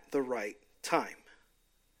at the right time.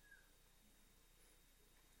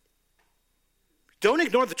 Don't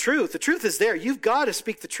ignore the truth. The truth is there. You've got to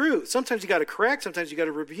speak the truth. Sometimes you got to correct. Sometimes you got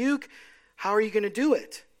to rebuke. How are you going to do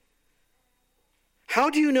it?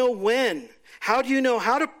 How do you know when? How do you know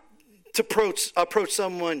how to approach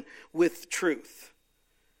someone with truth?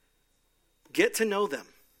 Get to know them.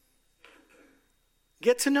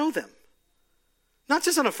 Get to know them. Not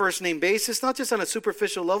just on a first name basis, not just on a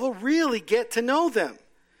superficial level. Really get to know them.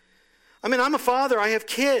 I mean, I'm a father. I have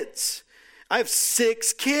kids. I have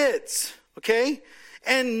 6 kids. Okay?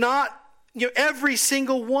 And not, every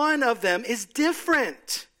single one of them is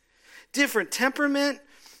different. Different temperament,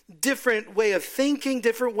 different way of thinking,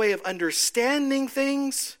 different way of understanding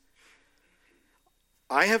things.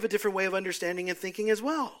 I have a different way of understanding and thinking as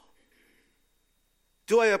well.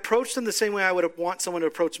 Do I approach them the same way I would want someone to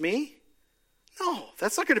approach me? No,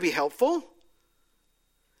 that's not going to be helpful.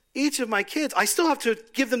 Each of my kids, I still have to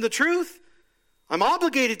give them the truth. I'm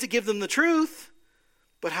obligated to give them the truth.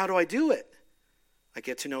 But how do I do it? I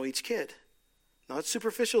get to know each kid. Not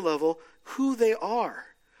superficial level, who they are.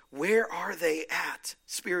 Where are they at,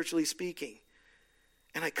 spiritually speaking?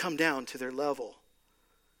 And I come down to their level.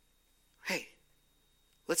 Hey,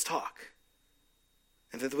 let's talk.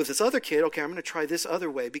 And then with this other kid, okay, I'm going to try this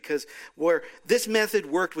other way because where this method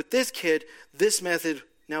worked with this kid, this method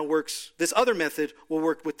now works, this other method will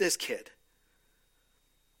work with this kid.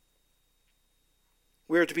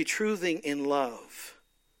 We are to be truthing in love.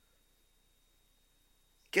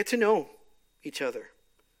 Get to know each other.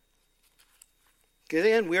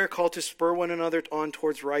 Again, we are called to spur one another on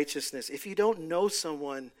towards righteousness. If you don't know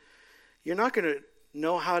someone, you're not going to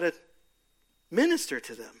know how to minister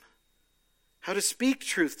to them, how to speak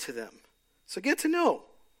truth to them. So get to know.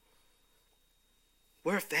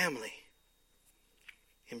 We're a family.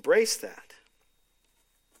 Embrace that.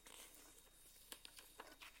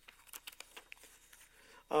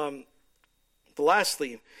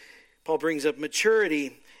 Lastly, Paul brings up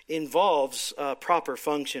maturity involves proper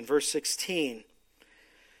function. Verse 16.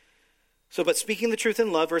 So, but speaking the truth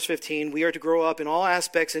in love, verse 15, we are to grow up in all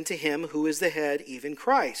aspects into him who is the head, even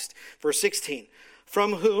Christ. Verse 16,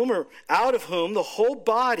 from whom or out of whom the whole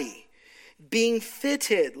body being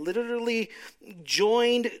fitted, literally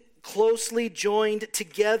joined, closely joined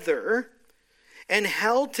together and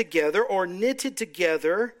held together or knitted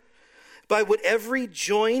together by what every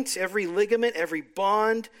joint, every ligament, every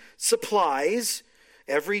bond supplies,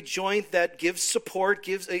 every joint that gives support,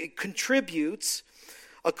 contributes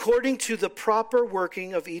according to the proper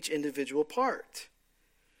working of each individual part,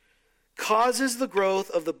 causes the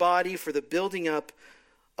growth of the body for the building up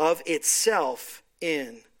of itself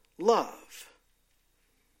in love.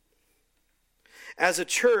 As a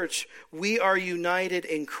church, we are united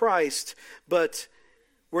in Christ, but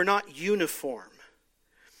we're not uniform.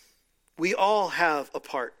 We all have a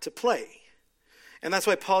part to play. And that's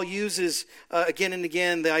why Paul uses again and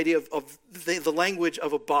again the idea of the language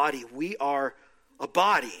of a body. We are a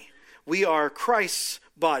body. We are Christ's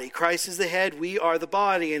body. Christ is the head. We are the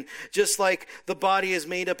body. And just like the body is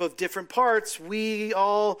made up of different parts, we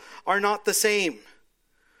all are not the same.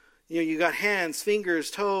 You got hands,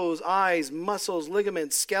 fingers, toes, eyes, muscles,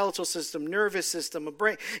 ligaments, skeletal system, nervous system, a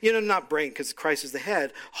brain. Not brain because Christ is the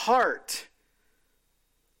head. Heart.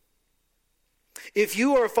 If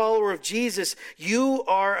you are a follower of Jesus, you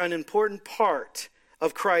are an important part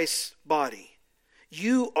of Christ's body.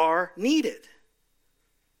 You are needed.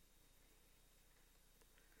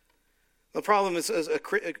 The problem is,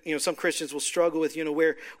 some Christians will struggle with,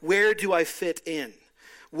 where do I fit in?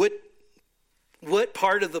 What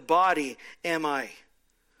part of the body am I?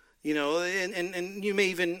 And you may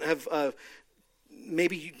even have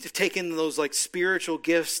maybe taken those like spiritual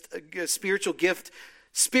gift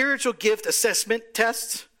assessment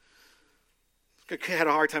tests. I had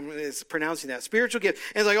a hard time pronouncing that. Spiritual gift.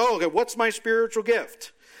 And it's like, okay, what's my spiritual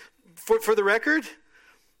gift? For the record,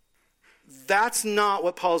 that's not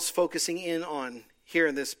what Paul's focusing in on here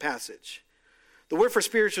in this passage. The word for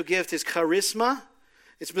spiritual gift is charisma.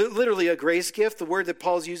 It's literally a grace gift. The word that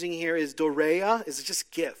Paul's using here is dorea. It's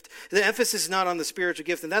just gift. The emphasis is not on the spiritual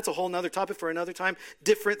gift, and that's a whole other topic for another time.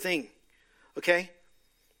 Different thing. Okay?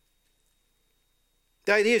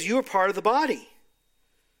 The idea is you are part of the body.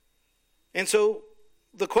 And so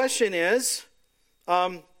the question is,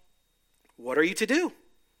 what are you to do?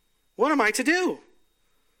 What am I to do?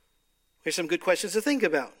 Here's some good questions to think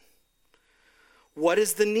about. What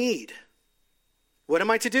is the need? What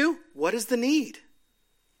am I to do? What is the need?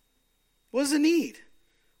 What is the need?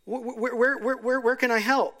 Where can I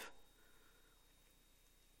help?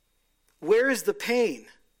 Where is the pain?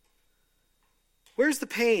 Where's the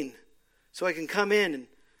pain so I can come in and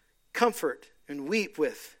comfort and weep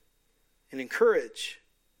with and encourage?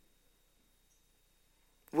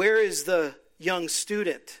 Where is the young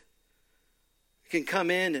student who can come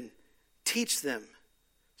in and teach them,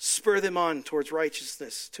 spur them on towards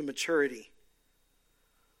righteousness, to maturity?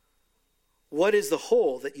 What is the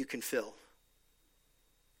hole that you can fill?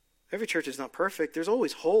 Every church is not perfect. There's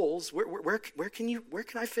always holes. Where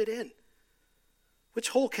can I fit in? Which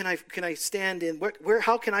hole can I stand in?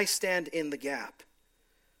 How can I stand in the gap?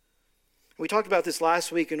 We talked about this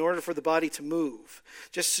last week. In order for the body to move,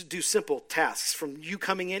 just to do simple tasks, from you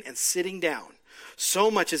coming in and sitting down, so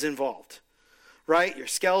much is involved, right? Your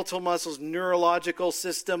skeletal muscles, neurological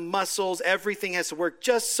system, muscles, everything has to work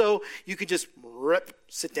just so you can just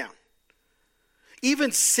sit down.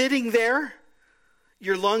 Even sitting there,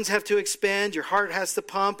 your lungs have to expand, your heart has to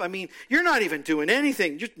pump. I mean, you're not even doing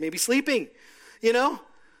anything. You're maybe sleeping, you know?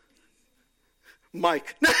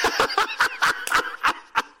 Mike.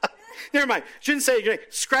 Never mind. Shouldn't say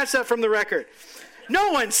it. Scratch that from the record.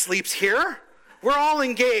 No one sleeps here. We're all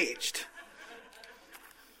engaged.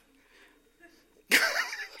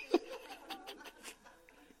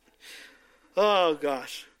 Oh,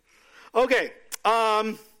 gosh. Okay.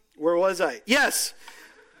 Where was I? Yes.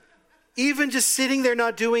 Even just sitting there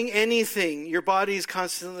not doing anything, your body is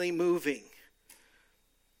constantly moving.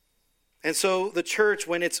 And so the church,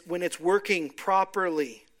 when it's working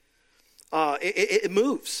properly, it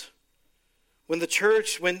moves. When the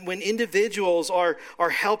church, when individuals are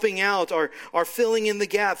helping out, are filling in the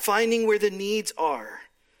gap, finding where the needs are,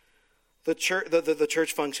 the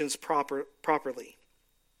church functions properly.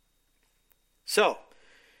 So,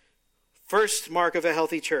 first mark of a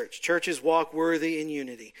healthy church: churches walk worthy in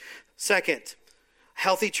unity. Second,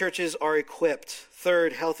 healthy churches are equipped.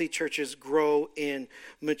 Third, healthy churches grow in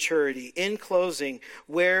maturity. In closing,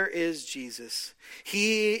 where is Jesus?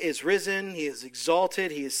 He is risen, he is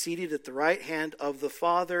exalted, he is seated at the right hand of the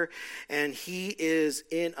Father, and he is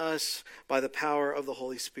in us by the power of the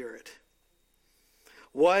Holy Spirit.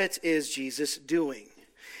 What is Jesus doing?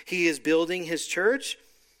 He is building his church.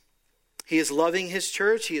 He is loving his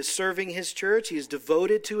church. He is serving his church. He is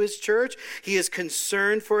devoted to his church. He is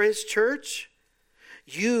concerned for his church.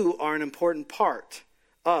 You are an important part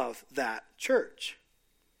of that church.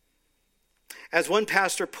 As one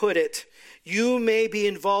pastor put it, you may be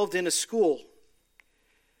involved in a school,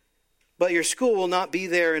 but your school will not be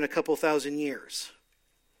there in a couple thousand years.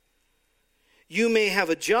 You may have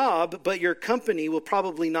a job, but your company will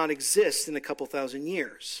probably not exist in a couple thousand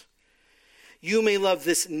years. You may love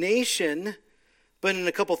this nation, but in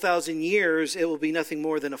a couple thousand years, it will be nothing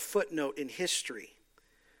more than a footnote in history.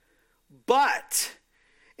 But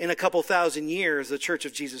in a couple thousand years, the Church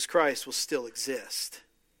of Jesus Christ will still exist.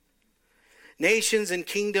 Nations and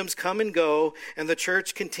kingdoms come and go, and the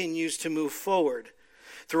church continues to move forward.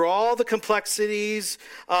 Through all the complexities,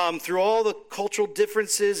 through all the cultural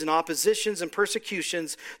differences and oppositions and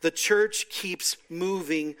persecutions, the church keeps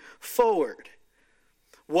moving forward.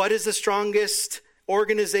 What is the strongest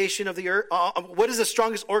organization of the earth? What is the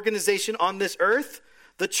strongest organization on this earth?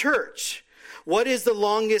 The church. What is the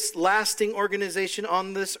longest lasting organization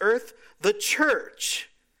on this earth? The church.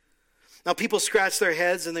 Now people scratch their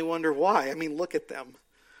heads and they wonder why. I mean, look at them.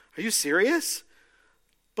 Are you serious?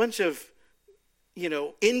 Bunch of,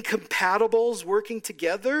 incompatibles working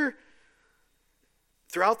together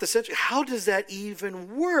throughout the century. How does that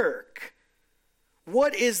even work?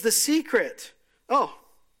 What is the secret? Oh,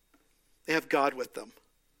 they have God with them.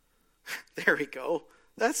 There we go.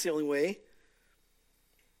 That's the only way.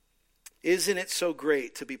 Isn't it so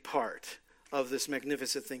great to be part of this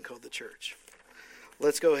magnificent thing called the church?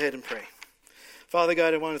 Let's go ahead and pray. Father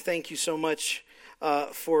God, I want to thank you so much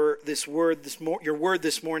for this word, your word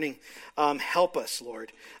this morning. Help us,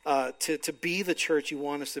 Lord, to be the church you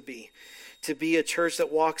want us to be a church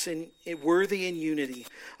that walks in worthy in unity,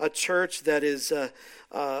 a church that is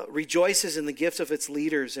rejoices in the gifts of its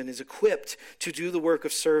leaders and is equipped to do the work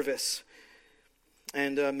of service.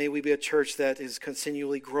 And may we be a church that is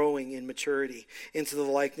continually growing in maturity into the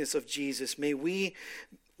likeness of Jesus. May we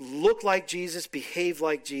look like Jesus, behave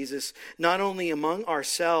like Jesus, not only among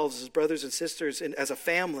ourselves as brothers and sisters and as a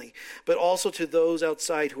family, but also to those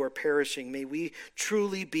outside who are perishing. May we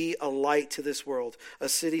truly be a light to this world, a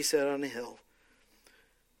city set on a hill.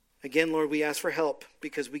 Again, Lord, we ask for help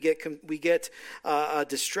because we get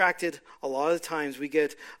distracted a lot of times. We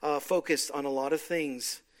get focused on a lot of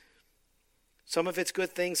things. Some of it's good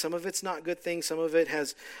things, some of it's not good things, some of it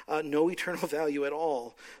has no eternal value at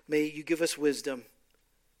all. May you give us wisdom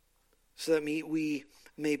so that we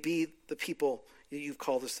may be the people that you've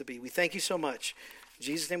called us to be. We thank you so much. In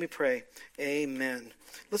Jesus' name we pray. Amen.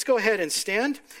 Let's go ahead and stand.